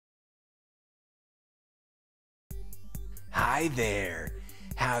Hi there.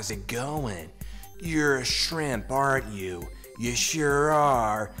 How's it going? You're a shrimp, aren't you? You sure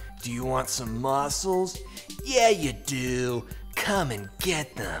are. Do you want some mussels? Yeah, you do. Come and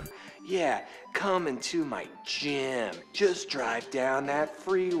get them. Yeah, come into my gym. Just drive down that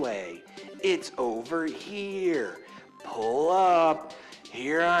freeway. It's over here. Pull up.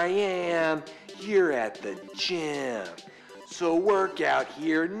 Here I am. You're at the gym. So work out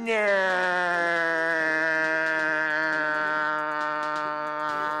here now.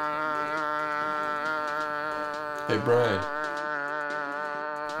 Hey Brian,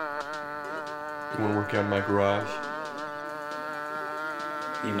 you wanna work out in my garage?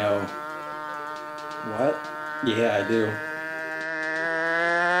 You know what? Yeah, I do.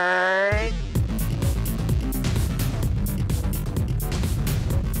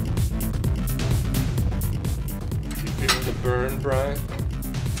 You feeling the burn, Brian?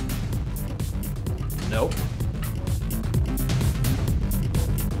 Nope.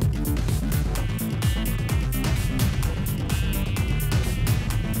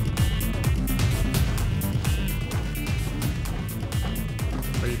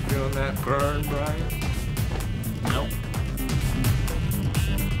 Are you feeling that burn, Brian? Nope.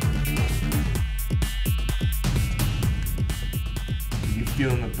 You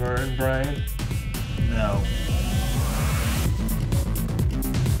feeling the burn, Brian? No.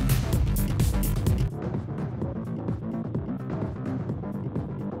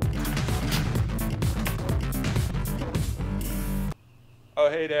 Oh,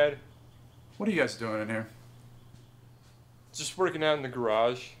 hey Dad. What are you guys doing in here? Just working out in the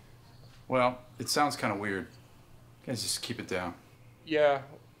garage. Well, it sounds kind of weird. You guys just keep it down. Yeah,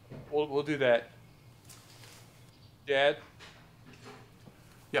 we'll do that. Dad,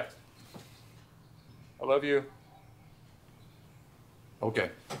 Yeah. I love you. Okay.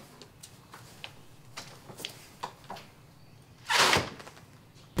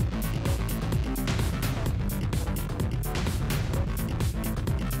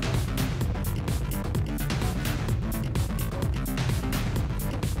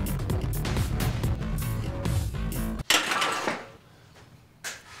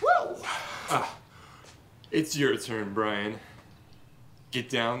 It's your turn, Brian. Get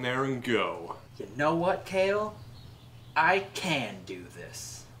down there and go. You know what, Cale? I can do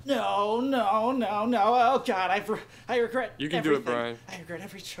this. No. Oh God, I regret. You can do it, everything. Brian. I regret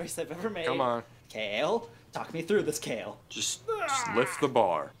every choice I've ever made. Come on. Cale, talk me through this, Cale. Just lift the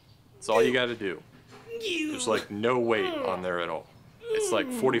bar. That's all you gotta do. There's like no weight on there at all. It's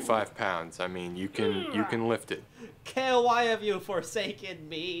like 45 pounds. I mean, you can lift it. Cale, why have you forsaken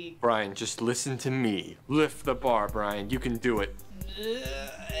me? Brian, just listen to me. Lift the bar, Brian. You can do it.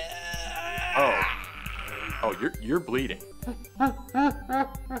 Oh, you're bleeding.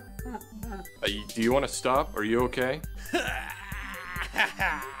 Do you want to stop? Are you okay?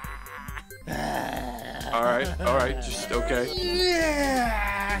 All right, just okay.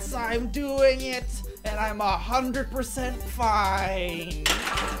 Yes, I'm doing it, and I'm 100% fine.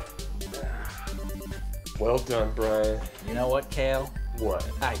 Well done, Brian. You know what, Cale? What?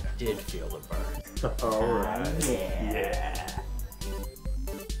 I did feel the burn. All right. Yeah.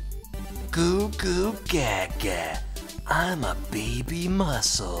 Goo goo gaga. I'm a baby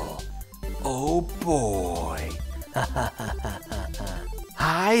mussel. Oh boy.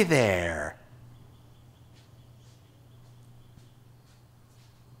 Hi there.